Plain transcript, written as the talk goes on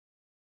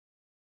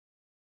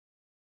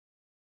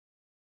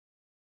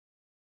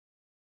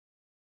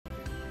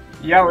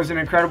Yeah, it was an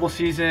incredible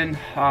season.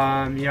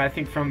 I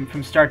think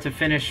from start to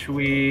finish,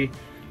 we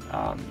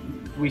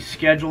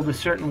scheduled a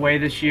certain way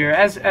this year,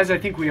 as I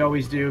think we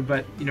always do,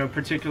 but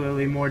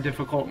particularly more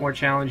difficult, more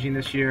challenging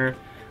this year,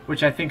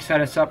 which I think set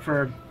us up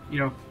for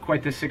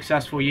quite the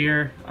successful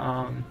year.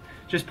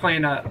 Just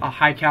playing a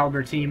high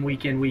caliber team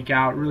week in, week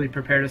out really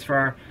prepared us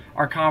for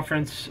our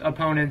conference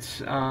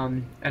opponents,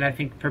 and I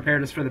think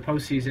prepared us for the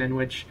postseason,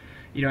 which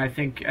I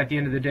think at the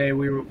end of the day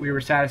we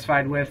were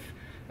satisfied with.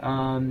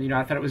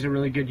 I thought it was a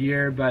really good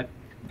year, but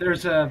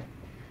there's a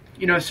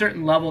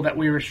certain level that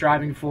we were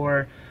striving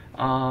for,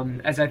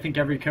 as I think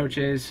every coach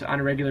is on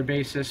a regular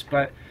basis.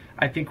 But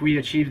I think we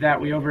achieved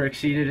that. We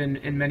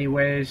overexceeded in many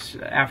ways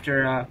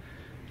after a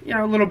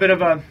little bit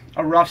of a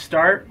rough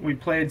start. We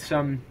played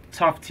some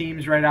tough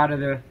teams right out of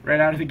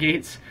the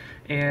gates,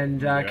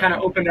 and kind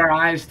of opened our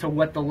eyes to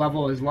what the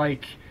level is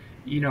like,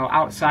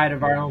 outside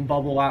of our own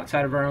bubble,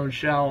 outside of our own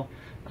shell.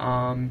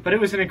 But it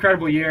was an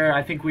incredible year.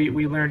 I think we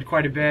learned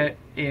quite a bit,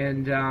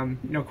 and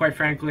quite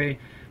frankly,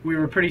 we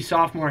were pretty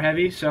sophomore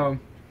heavy, so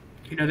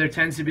there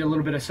tends to be a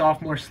little bit of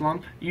sophomore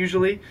slump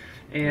usually,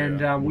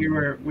 and we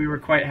were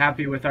quite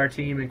happy with our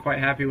team and quite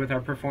happy with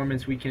our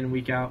performance week in,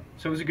 week out.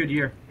 So it was a good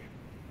year.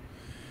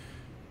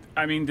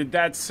 I mean, did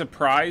that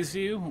surprise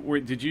you? Or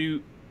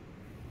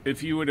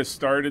if you would have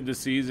started the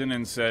season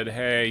and said,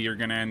 hey, you're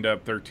going to end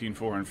up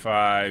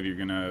 13-4-5, you're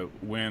going to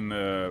win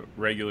the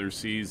regular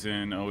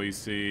season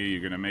OEC, you're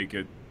going to make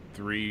it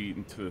 3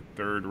 into the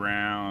third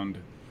round,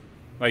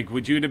 like,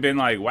 would you have been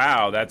like,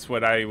 wow, that's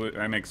what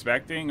I'm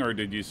expecting? Or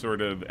did you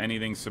sort of,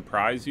 anything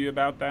surprise you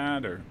about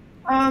that? Or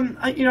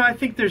I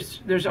think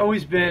there's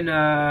always been,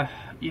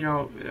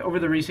 over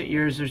the recent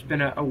years, there's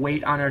been a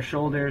weight on our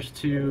shoulders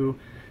to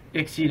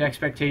exceed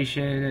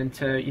expectation and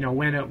to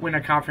win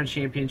a conference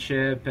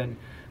championship. And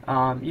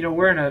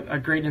we're in a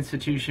great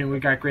institution.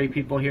 We've got great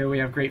people here. We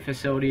have great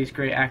facilities,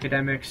 great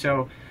academics.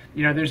 So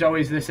there's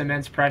always this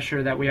immense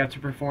pressure that we have to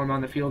perform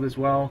on the field as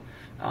well.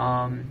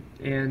 I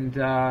don't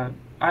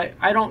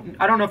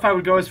know if I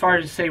would go as far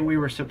as to say we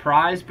were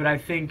surprised, but I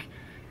think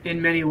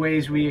in many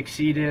ways we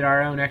exceeded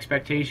our own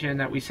expectation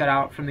that we set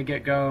out from the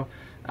get-go.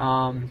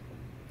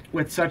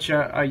 With such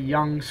a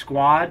young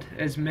squad,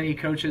 as many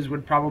coaches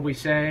would probably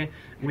say.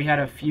 We had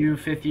a few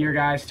fifth-year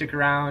guys stick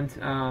around.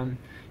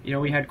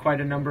 We had quite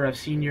a number of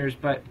seniors,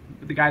 but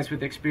the guys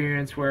with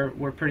experience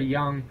were pretty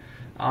young.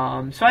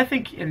 So I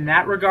think in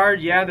that regard,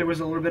 yeah, there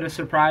was a little bit of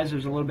surprise, there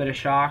was a little bit of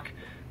shock.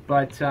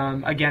 But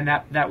again,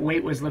 that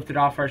weight was lifted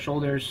off our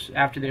shoulders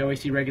after the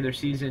OAC regular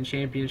season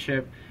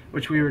championship,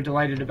 which we were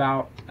delighted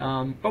about.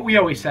 But we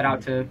always set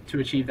out to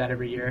achieve that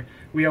every year.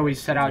 We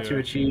always set out to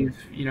achieve,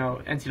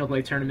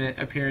 NCAA tournament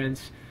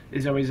appearance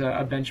is always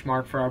a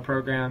benchmark for our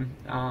program.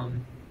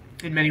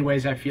 In many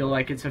ways, I feel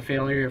like it's a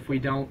failure if we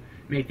don't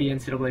make the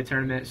NCAA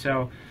tournament.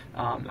 So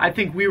I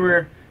think we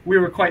were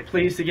quite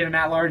pleased to get an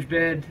at-large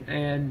bid,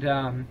 and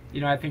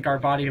I think our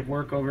body of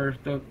work over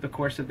the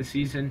course of the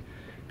season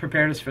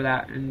prepared us for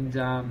that. And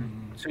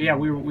so yeah,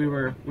 we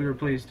were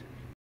pleased.